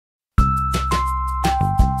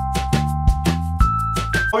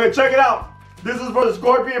Okay, check it out. This is for the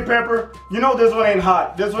scorpion pepper. You know this one ain't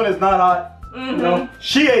hot. This one is not hot. You know,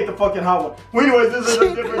 she ate the fucking hot one. Well, anyways, this is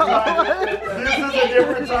a different time. This is a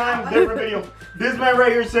different time, different video. This man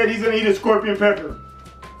right here said he's gonna eat a scorpion pepper.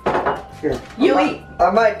 Here. You eat.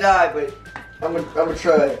 I might die, but I'm gonna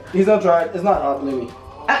try it. He's gonna try it. It's not hot, believe me.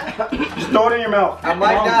 Just throw it in your mouth. I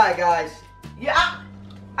might die, guys. Yeah,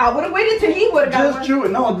 I would have waited till he would have got Just one. chew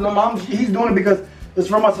it. No, Mom, he's doing it because it's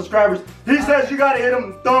for my subscribers. He says you gotta hit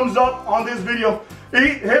him thumbs up on this video.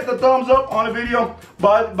 Hit the thumbs up on the video,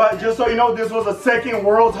 but just so you know, this was the second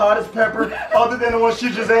world's hottest pepper, other than the one she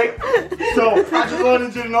just ate. So I just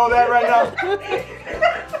wanted you to know that right now.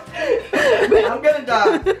 I'm gonna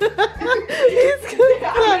die. He's gonna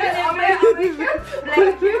die.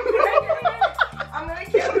 I'm gonna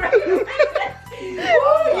kill Gregory.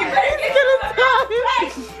 Oh, you better get some milk.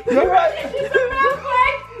 You're right.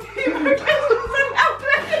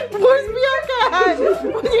 Where's Bianca at?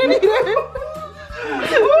 What do you need her?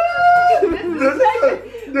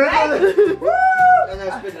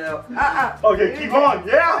 Okay, keep on.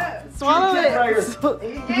 Yeah. Swallow it. Right here.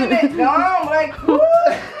 Give it. Come on, Blake.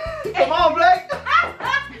 Come on, Blake.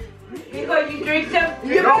 Because you drink some.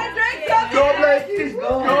 You better drink some. Go, Blakey.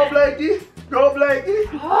 Go, Blakey. Go, Blakey.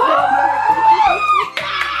 Go, Blakey.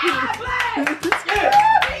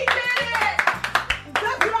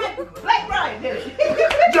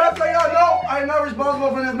 Just so y'all know, I am not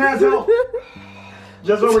responsible for this man's health.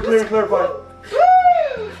 Just so we're clear and clarified.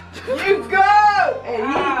 You go! And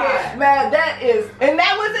he gets, man, that is, and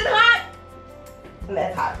that wasn't hot? And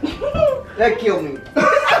that's hot. That killed me.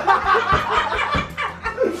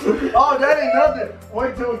 Oh, that ain't nothing.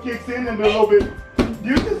 Wait till it kicks in a little bit.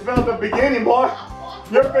 You just felt the beginning, boy.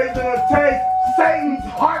 You're facing a taste Satan's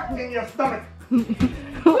heart in your stomach.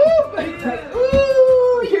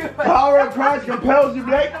 Power of Christ compels you,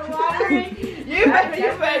 Blake. You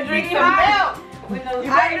better drink some milk. You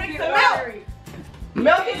better drink some milk.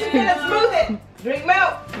 Milk is gonna smooth it. Drink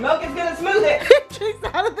milk. Milk is gonna smooth it. Drinks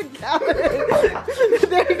out of the cabinet.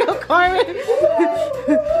 There you go, Carmen.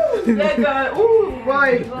 That ooh,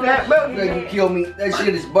 boy, that milk. You kill me. That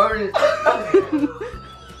shit is burning.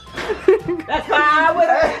 That's why I was.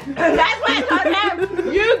 That's why I told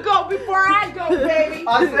him, you go before I go, baby.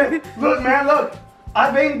 I said, look, man, look.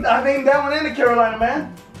 I've been that one into Carolina,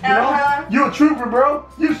 man. You know, you a trooper, bro.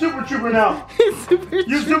 You super trooper now. He's super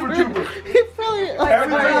You super trooper. He's probably like,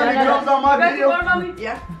 Every time he comes on my video,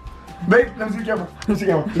 Yeah. babe, let me see the camera. Let me see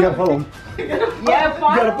the camera. You gotta follow him. Yeah,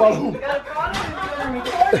 follow. You gotta follow him. You gotta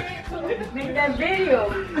follow him. Make that video.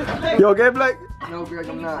 You okay, Blake? No, Greg,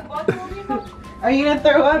 I'm not. are you gonna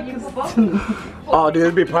throw up? Oh, dude,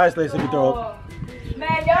 it'd be priceless if you throw up.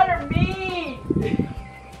 Man, y'all are mean.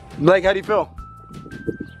 Blake, how do you feel?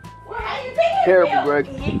 Well, how you think Terrible, Greg.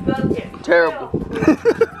 Terrible.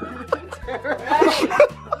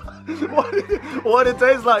 what it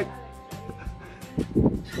tastes like?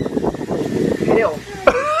 Hell.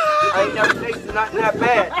 I ain't never tasted nothing that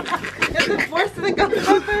bad. Is it worse than a ghost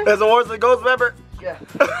pepper? It's worse than ghost pepper? Yeah.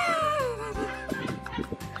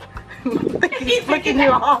 He's flicking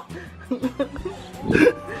you off.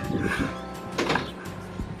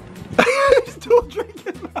 He's still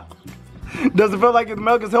drinking milk. Does it feel like the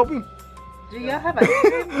milk is helping? Do y'all have ice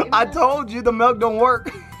cream? I told you the milk don't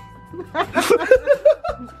work.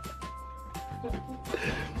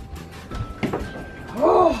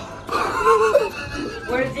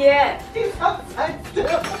 Where's he at? He's outside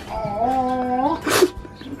still.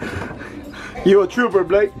 You a trooper,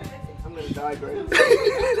 Blake. I'm gonna die, Greg.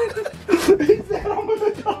 He said I'm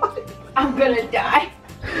gonna die. I'm gonna die.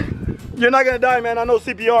 You're not gonna die, man. I know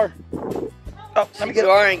CPR. Oh, let me get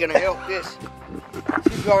CPR ain't gonna help this.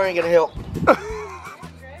 CPR ain't gonna help.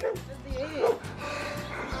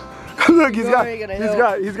 Look,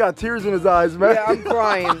 he's got tears in his eyes, man. Yeah, I'm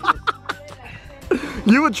crying.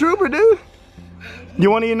 You a trooper, dude. You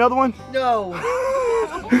want to eat another one? No.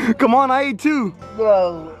 Come on, I ate two.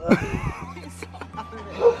 Bro.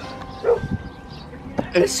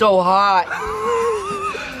 It's so hot.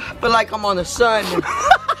 I feel like I'm on the sun.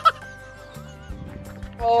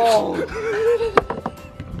 Oh.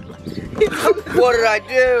 What did I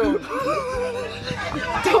do?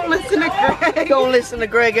 Don't listen to Greg. Don't listen to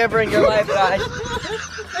Greg ever in your life, guys.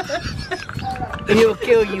 He'll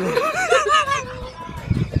kill you.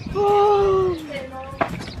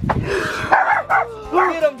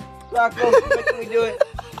 Get him, Rocco. What can we do it?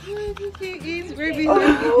 He's baby.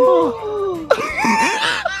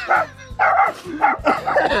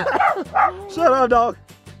 Shut up, dog.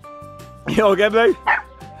 You okay, babe?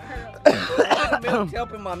 Milk's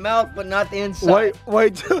helping my mouth, but not the inside.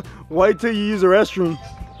 Wait till you use the restroom.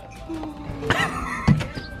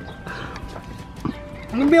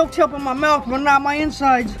 The milk's helping my mouth, but not my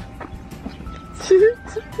insides.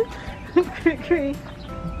 Gregory.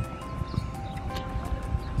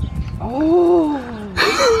 Oh.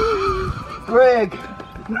 Greg.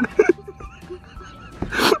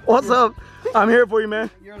 What's up? I'm here for you,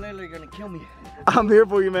 man. You're literally gonna kill me. I'm here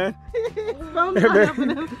for you, man. Hey,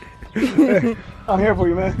 man. I'm here for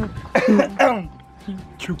you, man.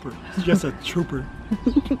 Trooper. He's just a trooper.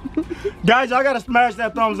 Guys, y'all gotta smash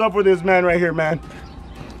that thumbs up for this man right here, man.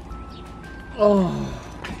 Oh.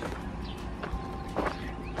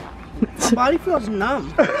 My body feels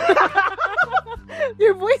numb.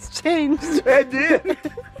 Your voice changed. It did.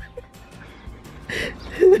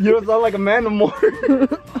 You don't sound like a man no more.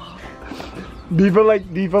 Do you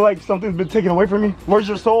feel like something's been taken away from you? Where's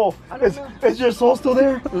your soul? Is your soul still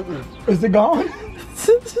there? Mm-mm. Is it gone?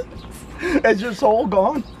 Is your soul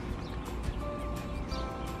gone?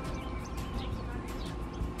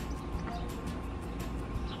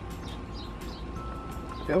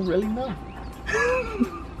 I feel really numb.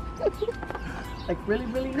 Like really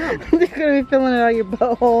numb. You're gonna be feeling it out your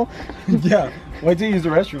butthole. Yeah. Wait till you use the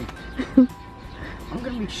restroom. I'm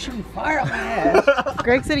gonna be shooting fire out my ass.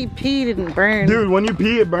 Greg said he peed and burned. Dude, when you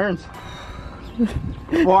pee, it burns.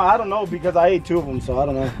 Well, I don't know because I ate 2 of them, so I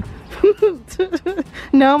don't know.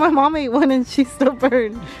 No, my mom ate one and she still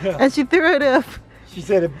burned. Yeah. And she threw it up. She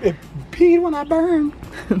said it peed when I burned.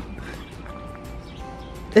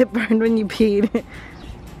 It burned when you peed.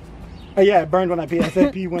 Oh yeah, it burned when I peed. I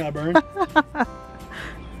said pee when I burned.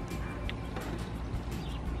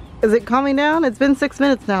 Is it calming down? It's been 6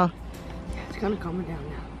 minutes now. It's gonna calm me down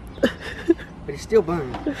now. But it's still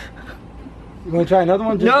burning. You wanna try another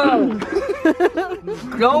one? No!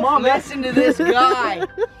 Don't listen to this guy.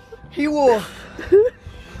 He will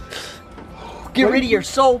get rid of your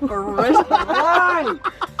soul for the rest of your life.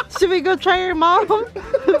 Should we go try your mom?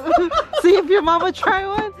 See if your mom would try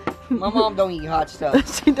one? My mom don't eat hot stuff.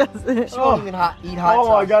 She doesn't. She won't even eat hot Oh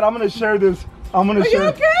stuff. my god, I'm gonna share this. I'm gonna share. Are you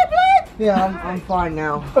okay, Blake? Yeah, I'm fine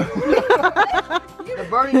now. The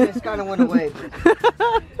burniness kind of went away.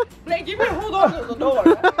 Blake, you better hold on to the door.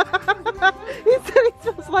 He said he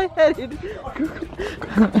feels lightheaded.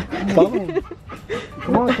 Follow him.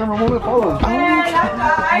 Come on, camerawoman, follow him. I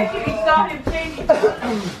actually saw him changing.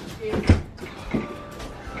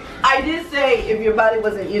 I did say if your body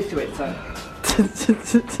wasn't used to it, son.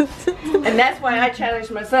 And that's why I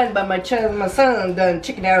challenged my son, but my son done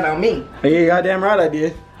chicken out on me. Yeah, goddamn right I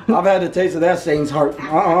did. I've had the taste of that Satan's heart.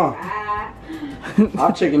 I'm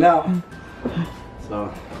chicking out.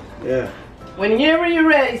 So, yeah. Whenever you're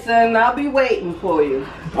ready, son, I'll be waiting for you.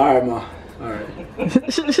 Alright, Ma. Alright.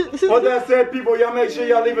 With that said, people, y'all make sure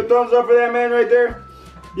y'all leave a thumbs up for that man right there.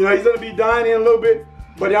 You know, he's gonna be dying in a little bit.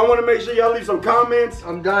 But y'all wanna make sure y'all leave some comments.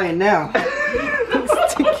 I'm dying now.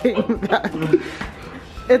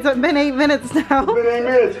 It's been 8 minutes now. It's been 8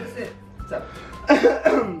 minutes. So,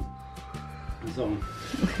 So.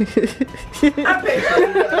 I bet you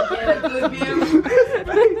get a good view.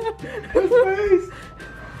 His face.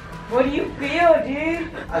 What do you feel,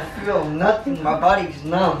 dude? I feel nothing. My body's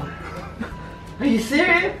numb. Are you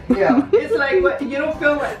serious? Yeah. It's like what you don't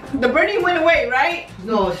feel like the burning went away, right?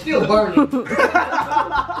 No, it's still burning. The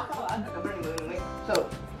burning went away. So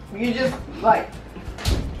you just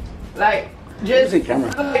just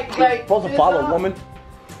camera. like Supposed to follow, woman.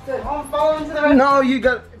 I'm following to the rest. No, you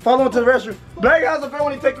got follow him to the restroom. Blake, how's it feel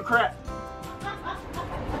when you take a crap?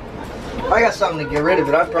 I got something to get rid of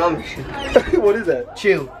it, I promise you. What is that?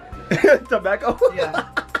 Chew. Tobacco? Yeah.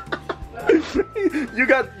 You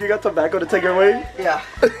got tobacco to take it away? Yeah.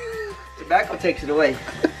 Tobacco takes it away.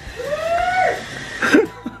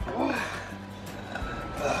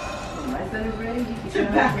 My son is ready.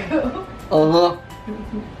 Tobacco. Uh-huh.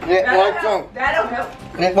 It works on, That'll help.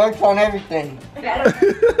 it works on everything.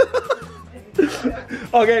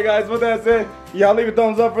 Okay, guys, with that said, y'all leave a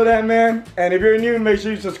thumbs up for that man. And if you're new, make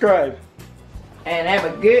sure you subscribe. And have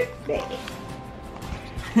a good day.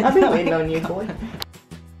 I've been waiting on you, boy.